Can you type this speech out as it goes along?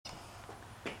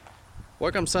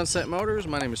Welcome to Sunset Motors.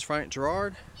 My name is Frank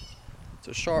Gerard. It's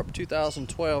a sharp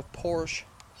 2012 Porsche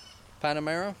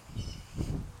Panamera.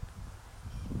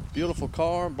 Beautiful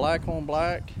car, black on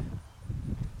black.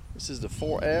 This is the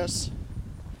 4S,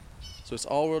 so it's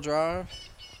all-wheel drive.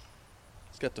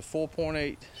 It's got the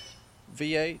 4.8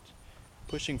 V8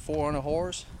 pushing 400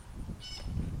 horse.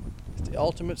 It's the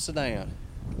ultimate sedan.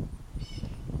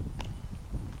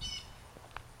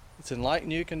 It's in light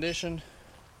new condition.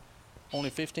 Only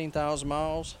 15,000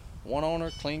 miles, one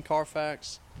owner, clean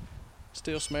Carfax,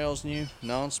 still smells new,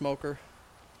 non-smoker.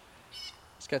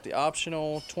 It's got the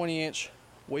optional 20-inch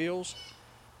wheels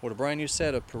with a brand new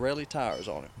set of Pirelli tires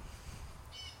on it.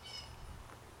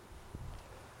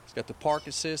 It's got the park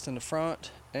assist in the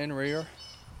front and rear,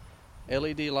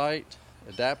 LED light,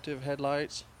 adaptive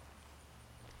headlights.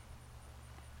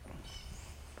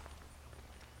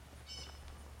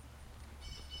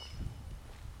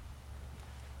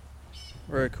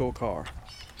 Very cool car.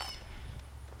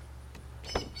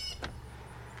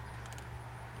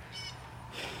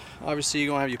 Obviously,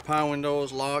 you're gonna have your power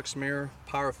windows, locks, mirror,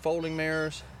 power folding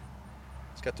mirrors.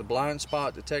 It's got the blind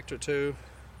spot detector too,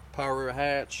 power rear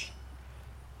hatch,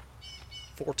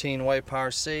 14-way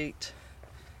power seat,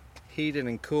 heated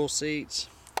and cool seats.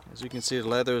 As you can see, the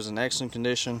leather is in excellent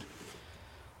condition.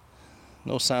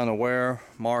 No sign of wear,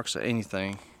 marks, or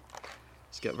anything.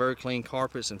 It's got very clean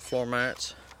carpets and floor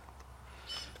mats.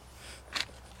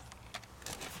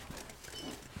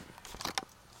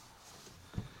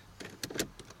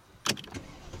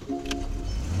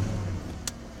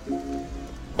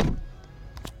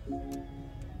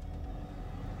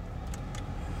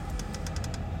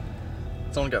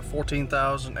 It's only got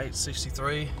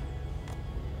 14,863.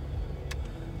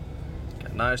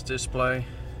 Got a nice display.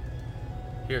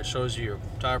 Here it shows you your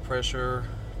tire pressure,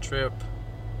 trip,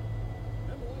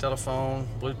 telephone,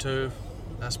 Bluetooth.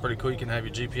 That's pretty cool. You can have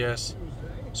your GPS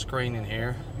screen in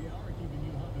here.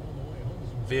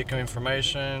 Vehicle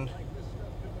information.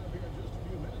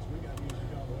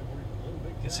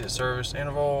 You can see the service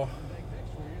interval.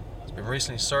 It's been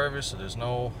recently serviced, so there's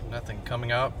nothing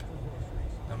coming up.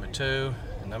 Number 2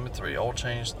 and number 3 all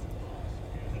changed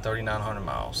in 3,900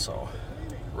 miles, so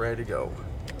ready to go.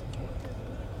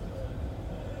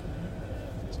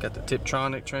 It's got the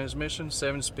Tiptronic transmission,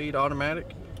 7-speed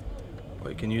automatic,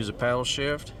 or you can use a paddle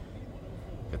shift.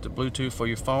 Got the Bluetooth for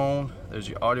your phone. There's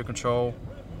your audio control.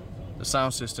 The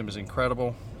sound system is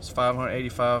incredible. It's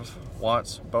 585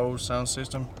 watts Bose sound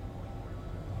system.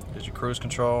 There's your cruise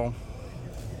control.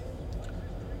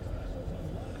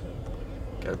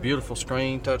 Got a beautiful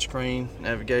screen, touch screen,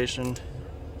 navigation,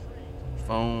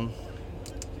 phone.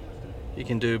 You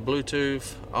can do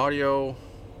Bluetooth, audio.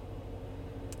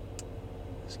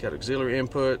 It's got auxiliary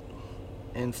input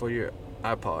and for your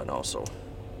iPod also.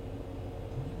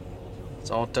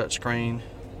 It's all touch screen.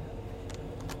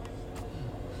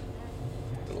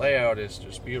 The layout is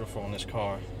just beautiful in this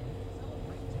car.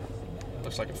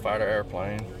 Looks like a fighter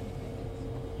airplane.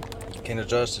 You can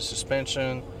adjust the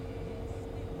suspension,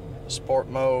 sport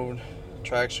mode,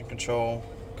 traction control,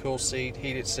 cool seat,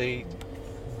 heated seat.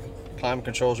 Climate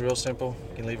control is real simple.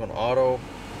 You can leave on auto.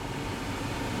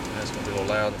 That's gonna be a little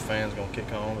loud, the fan's gonna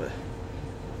kick on, but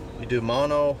you do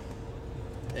mono,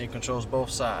 and it controls both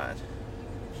sides.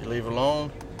 If you leave it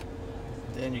alone,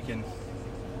 then you can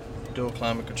do a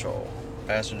climate control.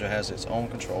 Passenger has its own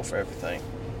control for everything.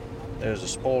 There's the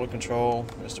spoiler control,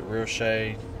 there's the rear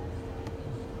shade.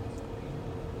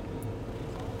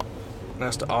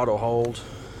 That's the auto hold.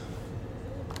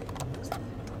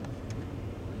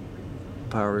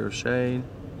 Power rear shade.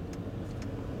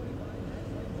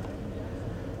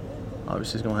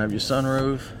 Obviously it's gonna have your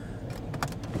sunroof.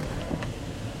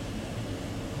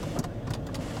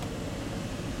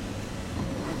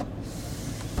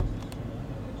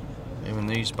 Even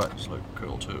these buttons look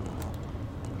cool too.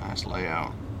 Nice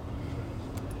layout.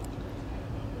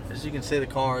 As you can see, the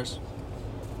car is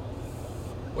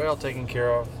well taken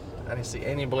care of. I didn't see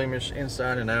any blemish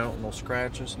inside and out, no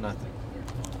scratches, nothing.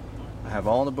 I have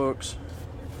all the books,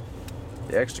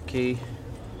 the extra key,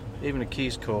 even the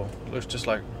key's cool. It looks just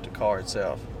like the car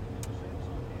itself.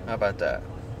 How about that?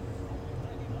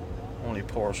 Only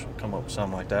Porsche would come up with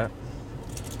something like that.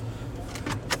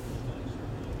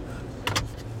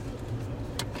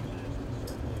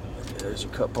 There's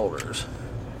your cup holders.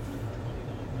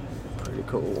 Pretty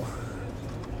cool.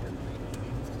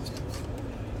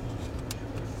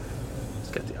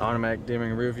 Got the automatic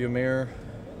dimming rear view mirror.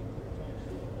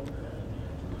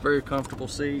 Very comfortable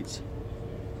seats.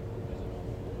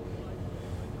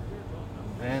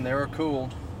 And they are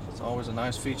cooled. It's always a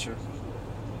nice feature.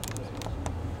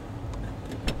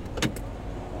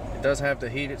 It does have the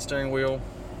heated steering wheel,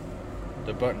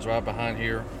 The button's right behind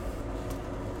here.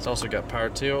 It's also got power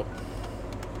tilt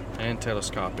and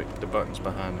telescopic. The button's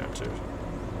behind there too.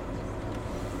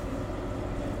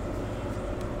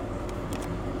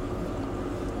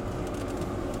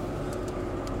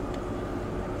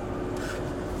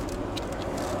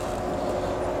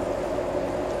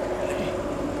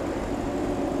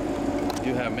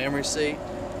 You have memory seat.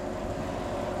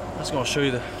 I'm just going to show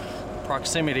you the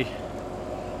proximity.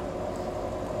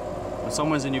 When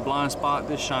someone's in your blind spot,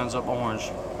 this shines up orange.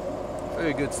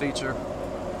 Very good feature.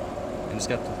 And it's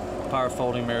got the power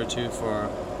folding mirror too for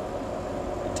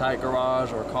a tight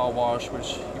garage or a car wash,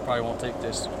 which you probably won't take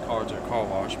this car to a car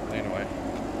wash, but anyway.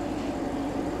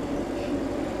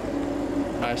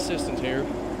 My assistant here,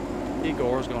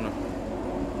 Igor, is going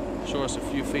to show us a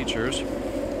few features.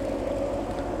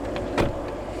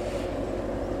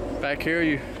 Back here,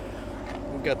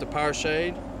 we've got the power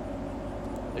shade.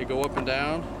 They go up and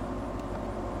down.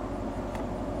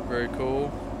 Very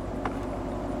cool.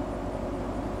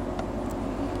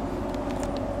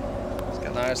 It's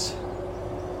got nice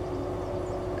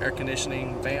air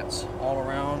conditioning vents all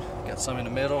around. Got some in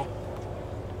the middle.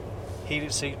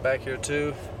 Heated seat back here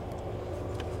too.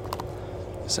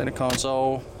 Center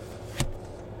console.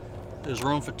 There's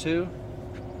room for two.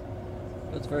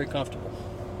 It's very comfortable.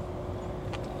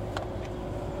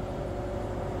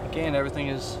 Again, everything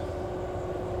is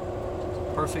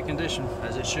perfect condition,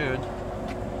 as it should.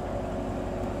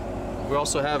 We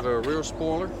also have a rear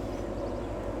spoiler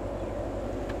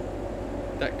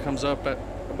that comes up at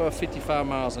about 55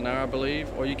 miles an hour, I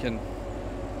believe, or you can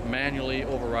manually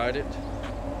override it.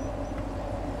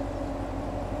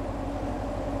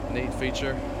 Neat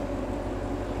feature.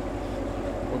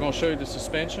 We're going to show you the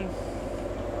suspension.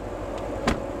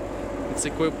 It's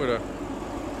equipped with a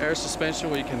air suspension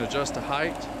where you can adjust the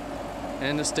height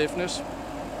and the stiffness.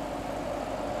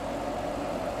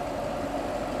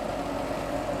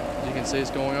 As you can see, it's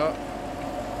going up.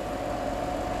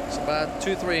 It's about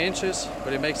 2-3 inches,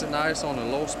 but it makes it nice on a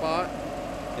low spot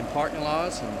in parking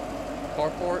lots and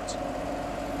carports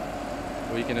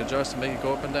where you can adjust and make it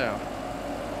go up and down.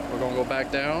 We're going to go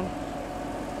back down.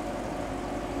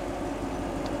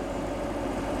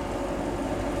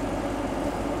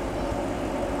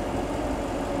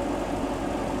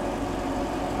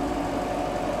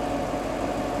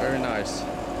 Very nice.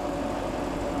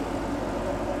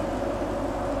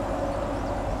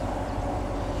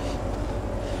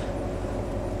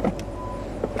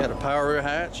 Got a power rear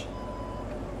hatch.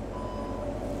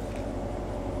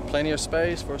 Plenty of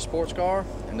space for a sports car,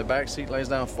 and the back seat lays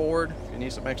down forward if you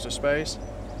need some extra space.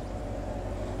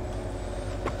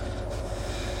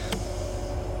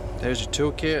 There's your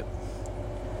toolkit,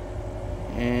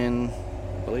 and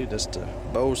I believe that's the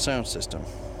Bose sound system.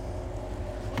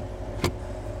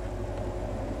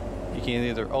 You can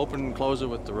either open and close it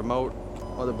with the remote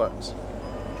or the buttons.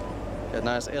 Got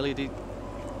nice LED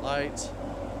lights.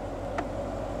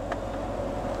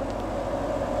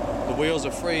 The wheels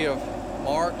are free of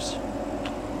marks.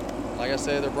 Like I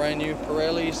said, they're brand new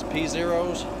Pirellis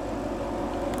P0s.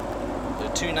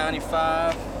 They're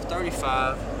 295,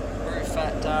 35, very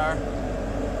fat tire.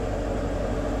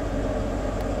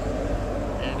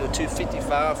 And they're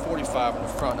 255, 45 in the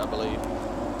front, I believe.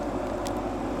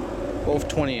 Both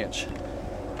 20-inch.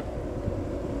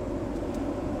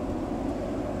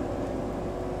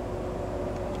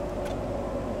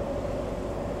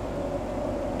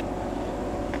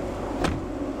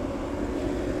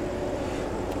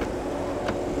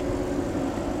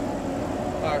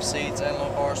 Power seats and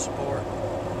lumbar support.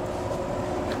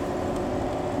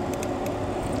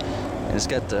 And it's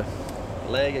got the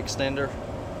leg extender.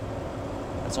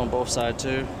 That's on both sides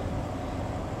too.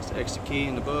 It's the extra key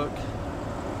in the book.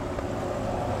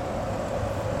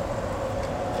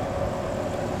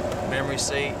 Memory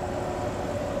seat.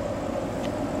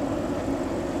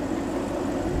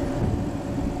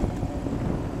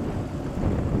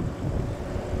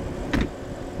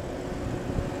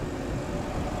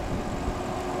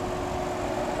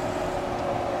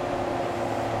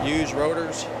 Use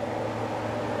rotors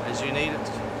as you need it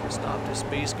to stop this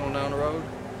beast going down the road.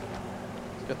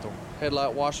 It's got the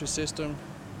headlight washer system.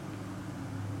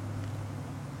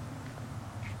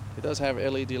 It does have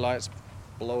LED lights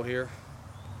below here.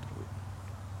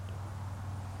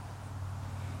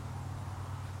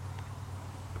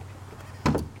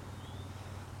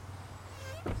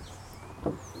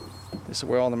 This is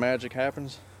where all the magic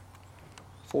happens.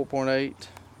 4.8,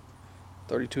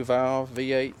 32 valve,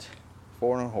 V8,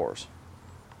 400 horse.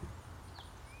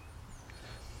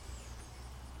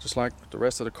 Just like the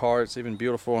rest of the car, it's even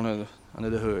beautiful under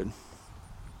the hood.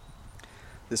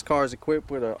 This car is equipped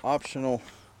with an optional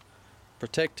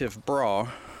protective bra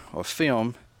or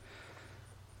film.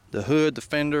 The hood, the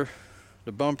fender,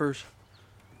 the bumpers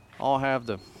all have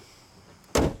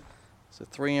it's a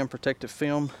 3M protective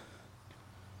film.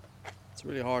 It's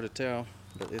really hard to tell,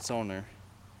 but it's on there.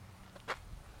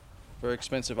 Very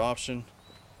expensive option,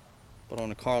 but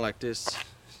on a car like this,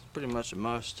 it's pretty much a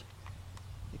must.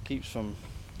 It keeps from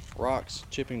rocks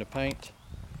chipping the paint.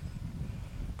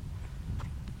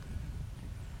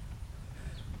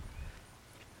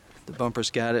 The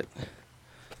bumpers got it,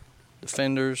 the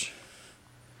fenders,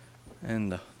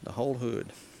 and the whole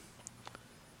hood.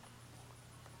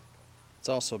 It's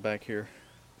also back here.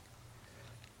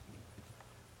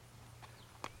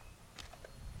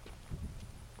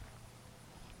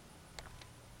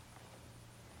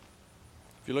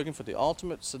 If you're looking for the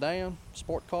ultimate sedan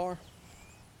sport car,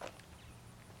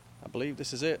 I believe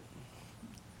this is it.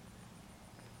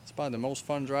 It's probably the most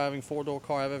fun driving four-door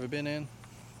car I've ever been in.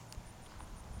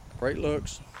 Great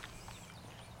looks.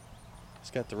 It's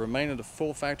got the remainder of the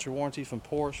full factory warranty from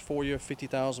Porsche, 4-year,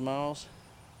 50,000 miles.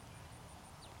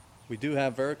 We do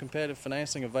have very competitive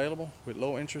financing available with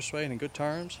low interest rate and good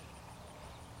terms.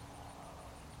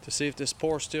 To see if this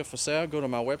Porsche is still for sale, go to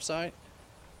my website,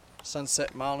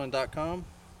 Sunsetmilan.com.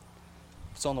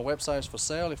 If it's on the website, it's for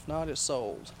sale. If not, it's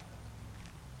sold.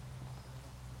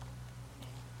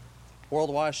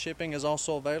 Worldwide shipping is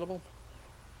also available.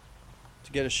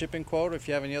 To get a shipping quote, if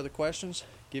you have any other questions,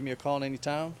 give me a call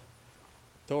anytime.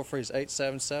 Toll free is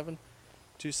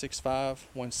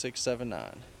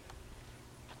 877-265-1679.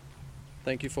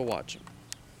 Thank you for watching.